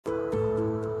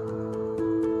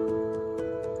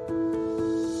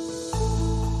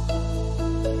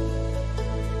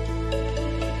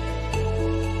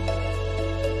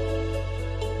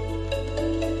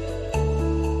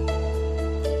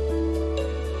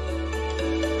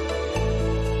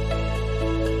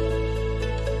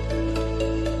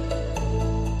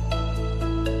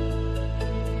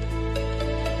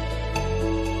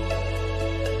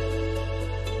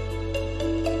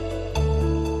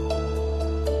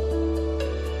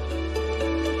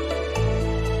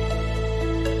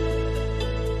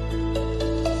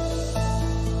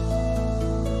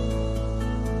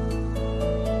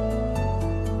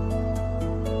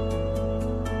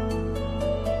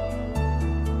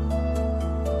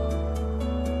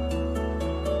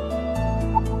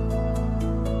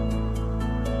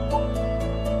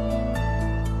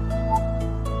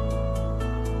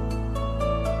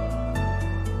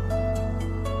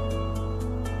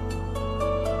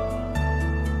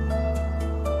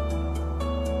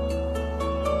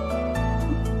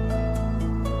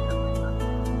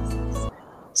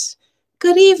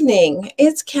Good evening.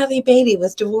 It's Kathy Beatty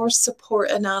with Divorce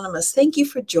Support Anonymous. Thank you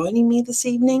for joining me this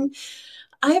evening.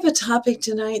 I have a topic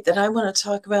tonight that I want to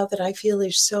talk about that I feel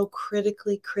is so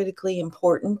critically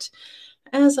important,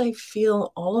 as I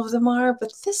feel all of them are,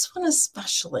 but this one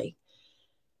especially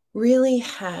really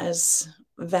has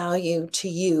value to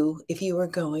you if you are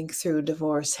going through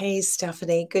divorce. Hey,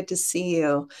 Stephanie, good to see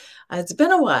you. It's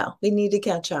been a while. We need to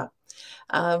catch up.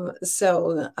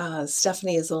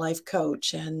 Stephanie is a life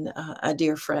coach and a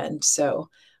dear friend, so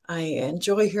I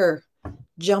enjoy her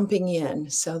jumping in.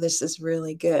 So this is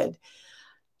really good.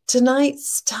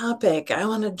 Tonight's topic I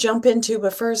want to jump into,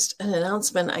 but first, an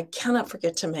announcement I cannot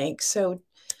forget to make. So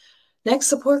next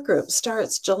support group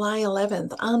starts July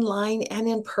 11th, online and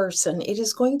in person. It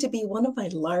is going to be one of my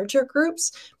larger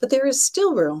groups, but there is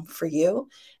still room for you,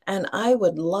 and I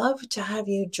would love to have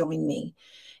you join me.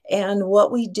 And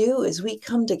what we do is we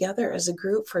come together as a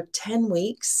group for 10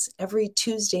 weeks, every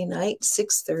Tuesday night,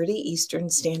 6:30 Eastern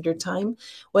Standard Time,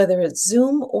 whether it's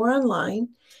Zoom or online.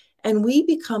 And we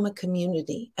become a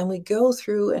community, and we go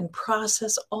through and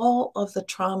process all of the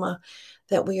trauma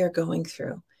that we are going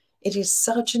through. It is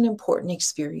such an important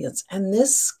experience. And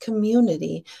this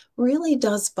community really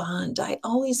does bond. I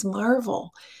always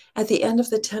marvel at the end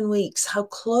of the 10 weeks how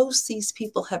close these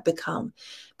people have become,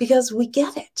 because we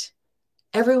get it.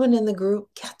 Everyone in the group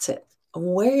gets it,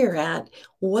 where you're at,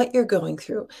 what you're going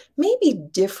through. Maybe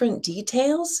different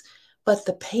details, but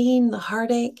the pain, the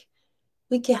heartache,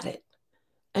 we get it.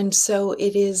 And so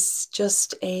it is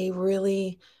just a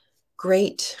really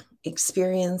great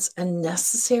experience, a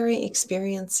necessary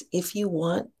experience if you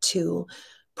want to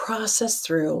process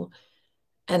through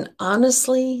and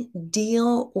honestly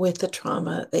deal with the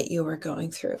trauma that you are going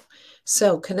through.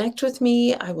 So connect with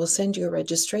me. I will send you a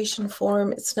registration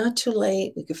form. It's not too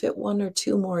late. We could fit one or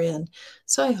two more in.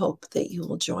 So I hope that you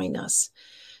will join us.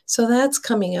 So that's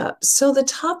coming up. So the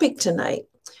topic tonight,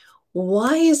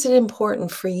 why is it important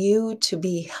for you to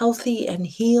be healthy and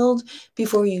healed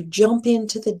before you jump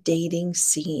into the dating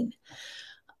scene?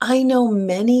 I know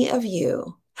many of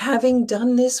you, having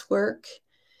done this work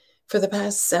for the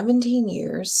past 17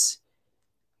 years,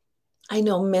 I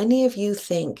know many of you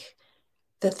think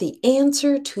that the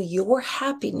answer to your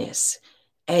happiness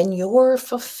and your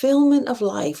fulfillment of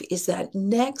life is that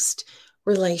next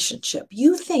relationship.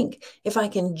 You think if I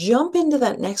can jump into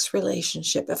that next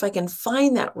relationship, if I can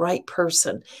find that right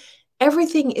person,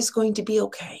 everything is going to be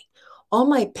okay. All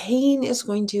my pain is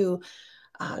going to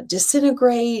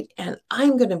disintegrate, and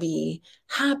I'm going to be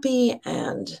happy,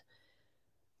 and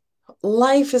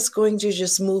life is going to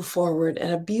just move forward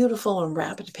at a beautiful and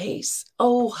rapid pace.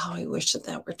 Oh, how I wish that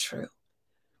that were true.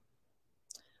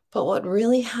 But what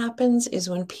really happens is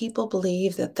when people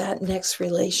believe that that next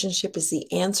relationship is the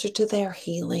answer to their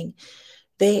healing,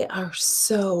 they are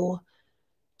so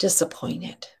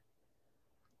disappointed.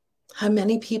 How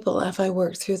many people have I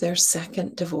worked through their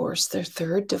second divorce, their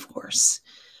third divorce,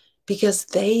 because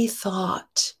they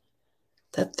thought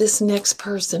that this next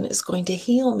person is going to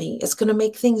heal me, is going to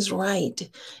make things right,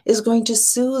 is going to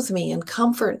soothe me and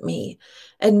comfort me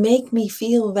and make me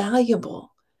feel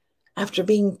valuable after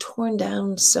being torn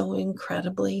down so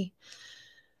incredibly,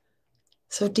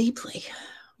 so deeply.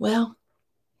 Well,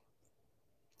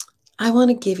 I want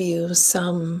to give you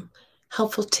some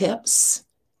helpful tips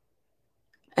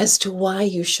as to why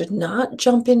you should not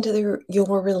jump into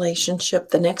your relationship,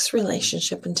 the next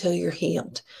relationship, until you're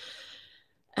healed.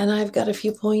 And I've got a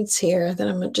few points here that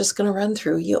I'm just going to run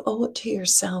through. You owe it to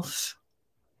yourself.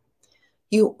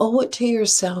 You owe it to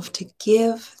yourself to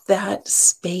give that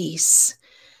space,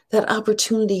 that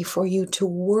opportunity for you to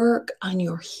work on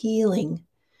your healing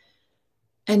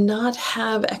and not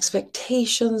have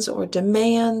expectations or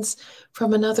demands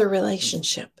from another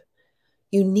relationship.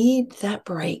 You need that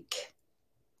break.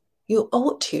 You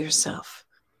owe it to yourself.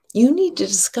 You need to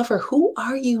discover, who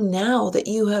are you now that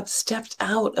you have stepped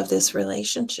out of this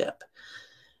relationship?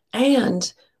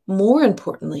 And more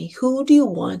importantly, who do you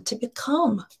want to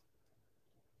become?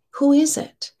 Who is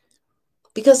it?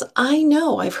 Because I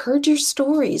know I've heard your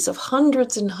stories of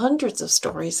hundreds and hundreds of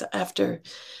stories after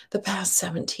the past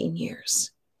 17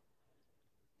 years.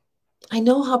 I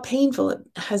know how painful it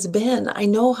has been. I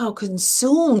know how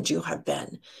consumed you have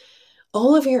been.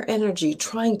 All of your energy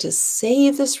trying to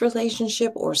save this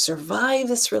relationship or survive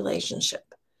this relationship.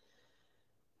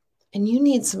 And you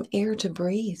need some air to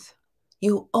breathe.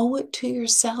 You owe it to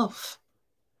yourself.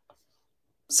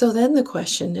 So then the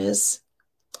question is,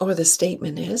 or the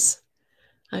statement is,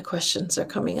 questions are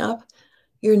coming up.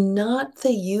 You're not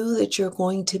the you that you're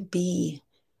going to be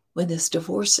when this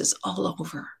divorce is all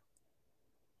over.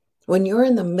 When you're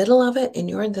in the middle of it and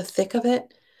you're in the thick of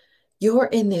it, You're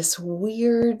in this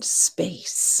weird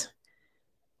space,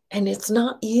 and it's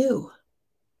not you.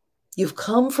 You've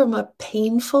come from a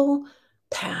painful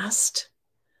past.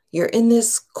 You're in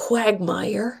this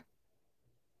quagmire,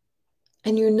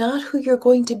 and you're not who you're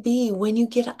going to be when you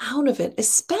get out of it,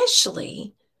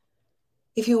 especially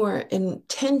if you are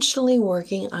intentionally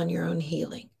working on your own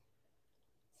healing.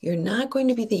 You're not going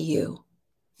to be the you.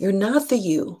 You're not the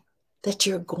you that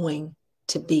you're going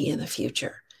to be in the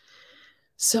future.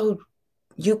 So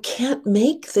you can't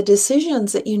make the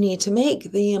decisions that you need to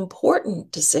make, the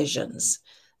important decisions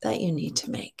that you need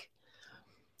to make.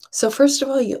 So first of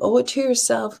all, you owe it to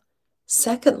yourself.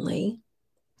 Secondly,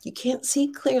 you can't see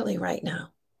clearly right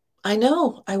now. I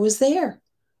know, I was there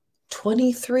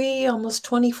 23, almost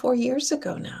 24 years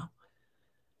ago now.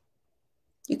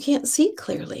 You can't see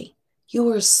clearly. You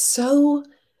are so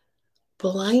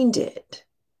blinded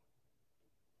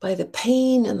by the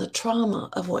pain and the trauma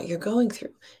of what you're going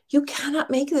through. You cannot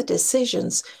make the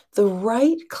decisions, the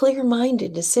right,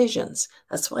 clear-minded decisions.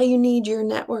 That's why you need your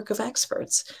network of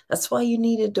experts. That's why you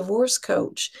need a divorce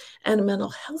coach and a mental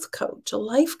health coach, a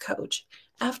life coach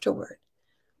afterward,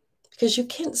 because you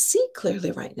can't see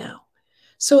clearly right now.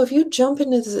 So if you jump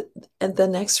into the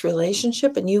next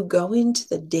relationship and you go into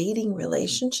the dating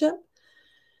relationship,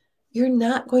 you're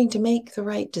not going to make the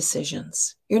right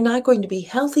decisions. You're not going to be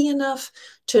healthy enough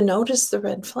to notice the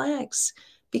red flags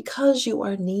because you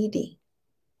are needy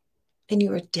and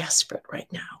you are desperate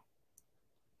right now.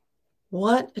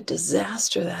 What a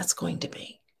disaster that's going to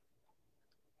be.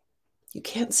 You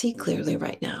can't see clearly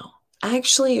right now.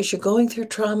 Actually, as you're going through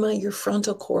trauma, your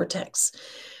frontal cortex,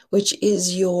 which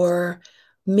is your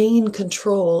main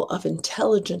control of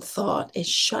intelligent thought, is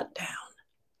shut down.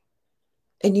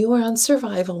 And you are on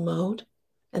survival mode.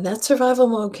 And that survival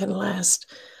mode can last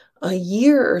a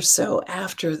year or so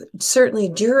after, certainly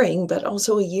during, but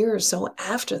also a year or so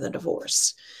after the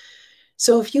divorce.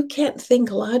 So if you can't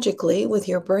think logically with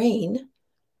your brain,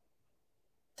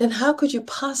 then how could you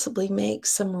possibly make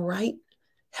some right,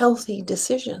 healthy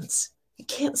decisions? You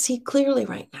can't see clearly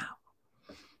right now.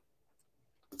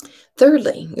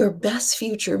 Thirdly, your best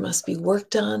future must be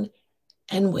worked on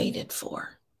and waited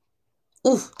for.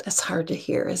 Ooh, that's hard to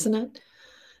hear, isn't it?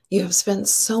 You have spent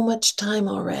so much time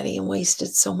already and wasted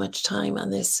so much time on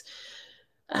this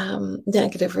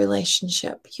negative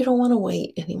relationship. You don't want to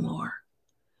wait anymore.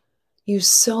 You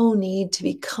so need to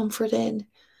be comforted,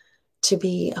 to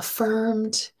be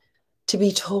affirmed, to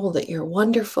be told that you're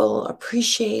wonderful,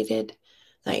 appreciated,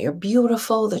 that you're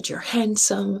beautiful, that you're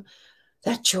handsome,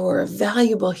 that you're a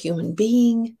valuable human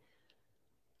being.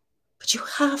 But you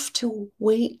have to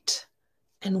wait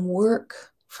and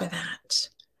work for that.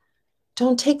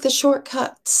 Don't take the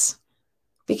shortcuts,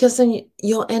 because then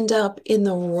you'll end up in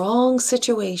the wrong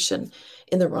situation,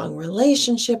 in the wrong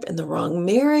relationship, in the wrong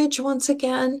marriage once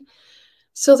again.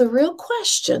 So the real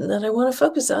question that I want to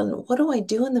focus on, what do I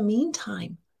do in the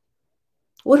meantime?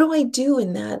 What do I do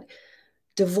in that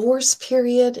divorce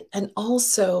period and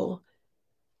also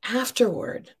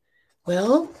afterward?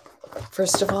 Well,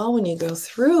 first of all, when you go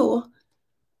through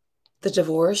the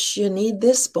divorce, you need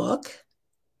this book.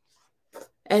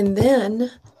 And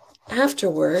then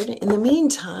afterward, in the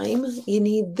meantime, you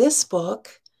need this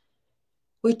book,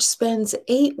 which spends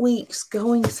 8 weeks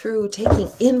going through,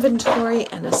 taking inventory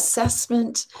and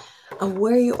assessment of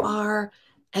where you are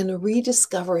and a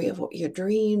rediscovery of what your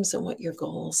dreams and what your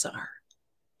goals are.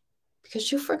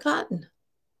 Because you've forgotten.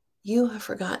 You have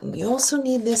forgotten. You also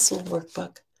need this little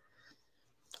workbook,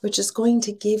 which is going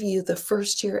to give you the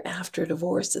first year after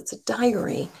divorce. It's a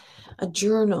diary, a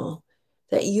journal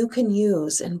that you can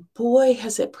use. And boy,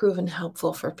 has it proven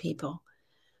helpful for people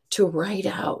to write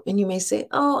out. And you may say,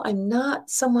 oh, I'm not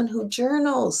someone who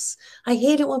journals. I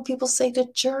hate it when people say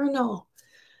to journal.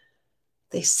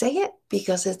 They say it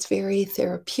because it's very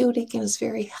therapeutic and it's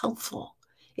very helpful.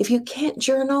 If you can't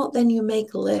journal, then you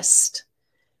make a list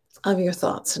of your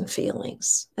thoughts and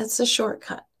feelings. That's a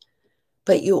shortcut.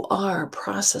 But you are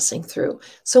processing through.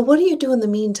 So what do you do in the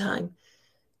meantime?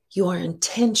 You are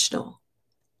intentional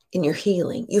in your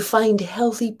healing. You find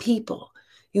healthy people.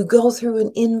 You go through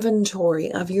an inventory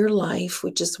of your life,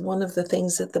 which is one of the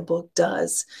things that the book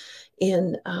does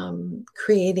in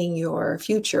creating your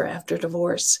future after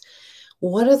divorce.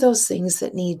 What are those things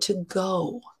that need to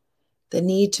go, that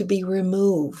need to be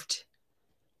removed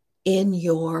in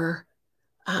your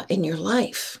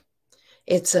life?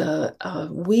 It's a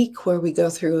week where we go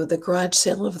through the garage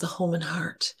sale of the home and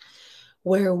heart,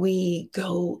 where we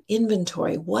go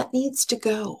inventory. What needs to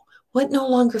go? What no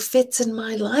longer fits in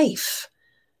my life?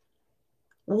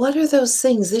 what are those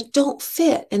things that don't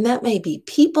fit? And that may be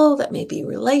people, that may be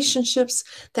relationships,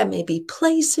 that may be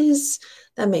places,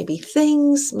 that may be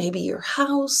things, maybe your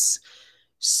house.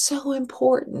 So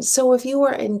important. So if you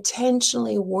are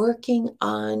intentionally working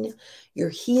on your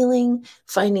healing,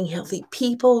 finding healthy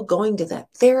people, going to that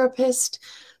therapist,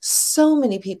 so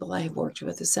many people I have worked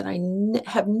with have said, I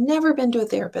have never been to a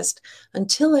therapist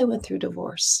until I went through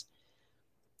divorce.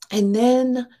 And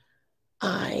then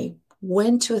I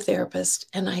went to a therapist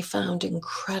and I found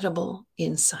incredible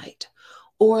insight,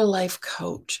 or a life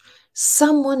coach,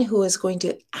 someone who is going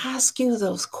to ask you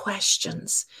those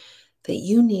questions that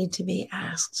you need to be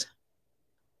asked.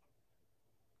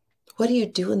 What do you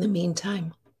do in the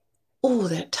meantime? Oh,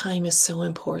 that time is so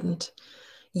important.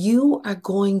 You are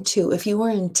going to, if you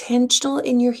are intentional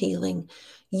in your healing,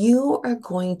 you are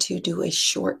going to do a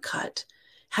shortcut,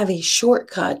 have a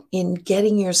shortcut in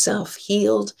getting yourself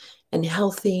healed and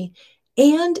healthy.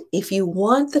 And if you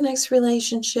want the next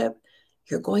relationship,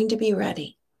 you're going to be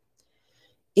ready.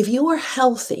 If you are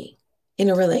healthy in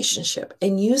a relationship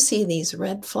and you see these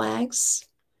red flags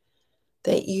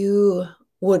that you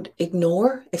would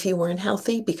ignore if you weren't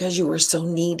healthy because you were so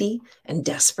needy and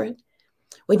desperate,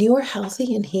 when you are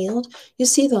healthy and healed, you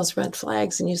see those red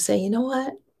flags and you say, you know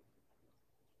what?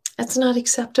 That's not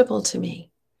acceptable to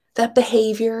me. That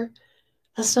behavior,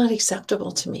 that's not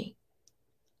acceptable to me.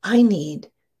 I need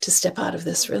to step out of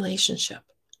this relationship.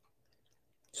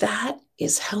 That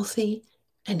is healthy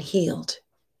and healed.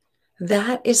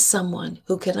 That is someone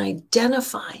who can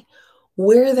identify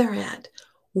where they're at,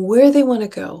 where they want to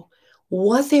go,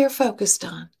 what they're focused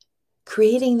on,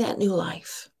 creating that new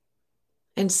life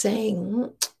and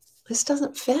saying, this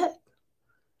doesn't fit.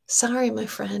 Sorry, my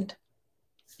friend,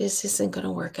 this isn't going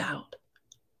to work out.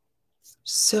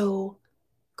 So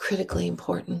critically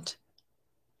important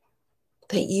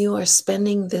that you are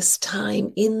spending this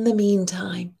time in the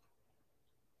meantime,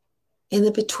 in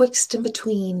the betwixt and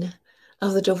between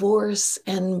of the divorce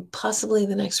and possibly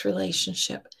the next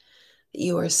relationship, that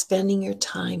you are spending your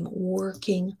time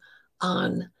working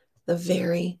on the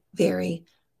very, very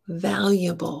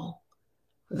valuable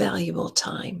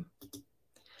time.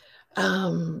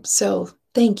 So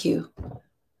thank you,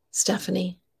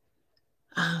 Stephanie.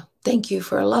 Thank you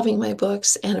for loving my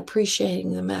books and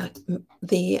appreciating the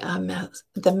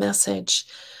message.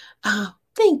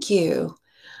 Thank you.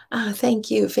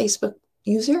 Thank you, Facebook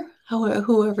user,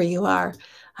 whoever you are.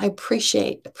 I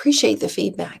appreciate the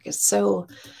feedback. It's so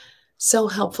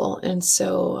helpful and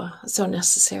so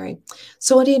necessary.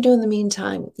 So what do you do in the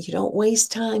meantime? You don't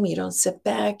waste time. You don't sit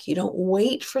back. You don't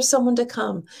wait for someone to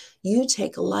come. You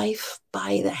take life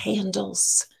by the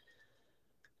handles.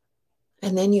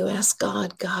 And then you ask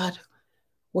God,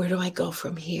 where do I go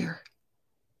from here?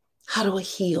 How do I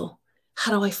heal?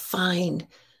 How do I find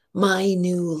my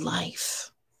new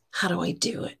life? How do I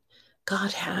do it?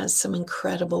 God has some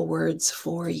incredible words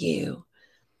for you.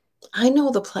 I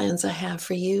know the plans I have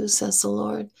for you, says the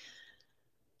Lord.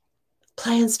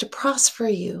 Plans to prosper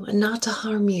you and not to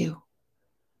harm you.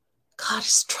 God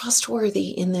is trustworthy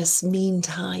in this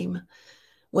meantime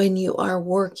when you are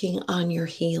working on your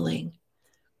healing.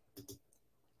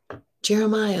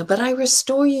 Jeremiah, but I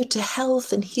restore you to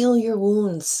health and heal your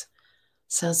wounds,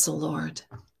 says the Lord.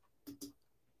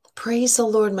 Praise the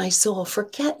Lord, my soul.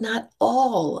 Forget not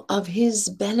all of his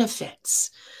benefits,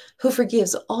 who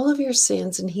forgives all of your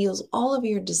sins and heals all of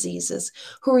your diseases,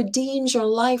 who redeems your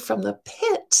life from the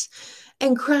pit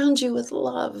and crowns you with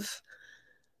love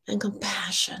and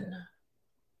compassion.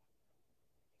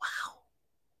 Wow.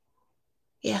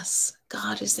 Yes,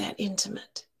 God is that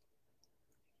intimate.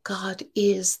 God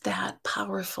is that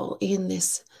powerful in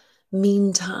this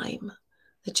meantime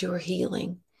that you are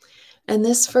healing. And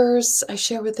this verse, I've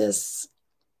shared it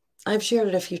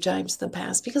a few times in the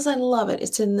past because I love it.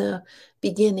 It's in the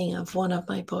beginning of one of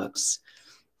my books.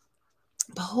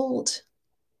 Behold,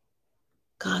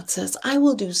 God says, I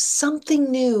will do something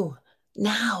new.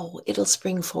 Now it'll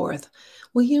spring forth.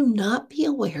 Will you not be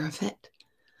aware of it?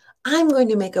 I'm going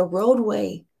to make a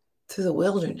roadway through the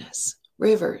wilderness,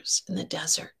 rivers in the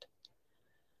desert.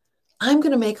 I'm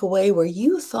going to make a way where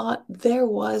you thought there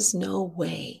was no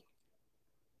way.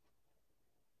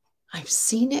 I've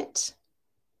seen it.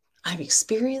 I've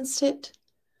experienced it.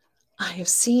 I have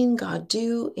seen God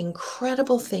do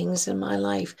incredible things in my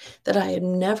life that I had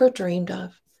never dreamed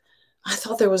of. I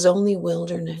thought there was only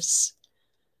wilderness,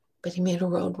 but he made a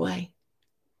roadway.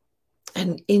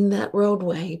 And in that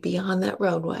roadway, beyond that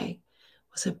roadway,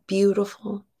 was a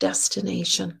beautiful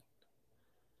destination.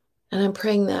 And I'm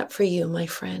praying that for you, my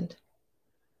friend,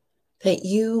 that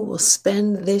you will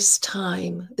spend this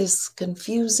time, this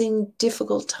confusing,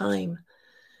 difficult time,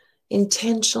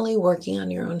 intentionally working on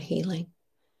your own healing.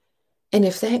 And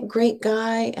if that great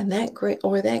guy and that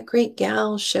great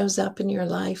gal shows up in your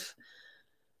life,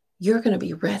 you're going to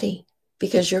be ready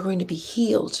because you're going to be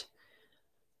healed.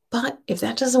 But if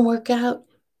that doesn't work out,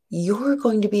 you're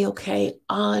going to be okay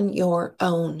on your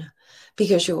own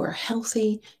because you are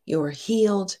healthy, you are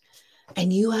healed,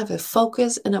 and you have a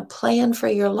focus and a plan for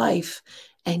your life.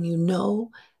 And you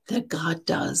know that God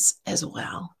does as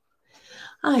well.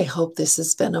 I hope this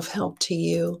has been of help to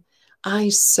you. I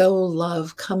so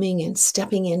love coming and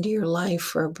stepping into your life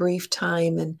for a brief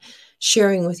time and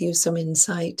sharing with you some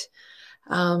insight.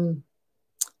 Your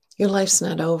life's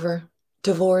not over.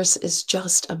 Divorce is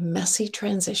just a messy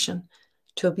transition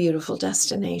to a beautiful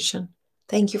destination.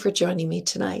 Thank you for joining me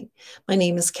tonight. My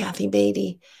name is Kathy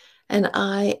Beatty, and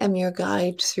I am your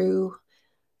guide through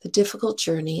the difficult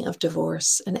journey of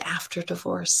divorce and after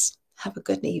divorce. Have a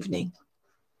good evening.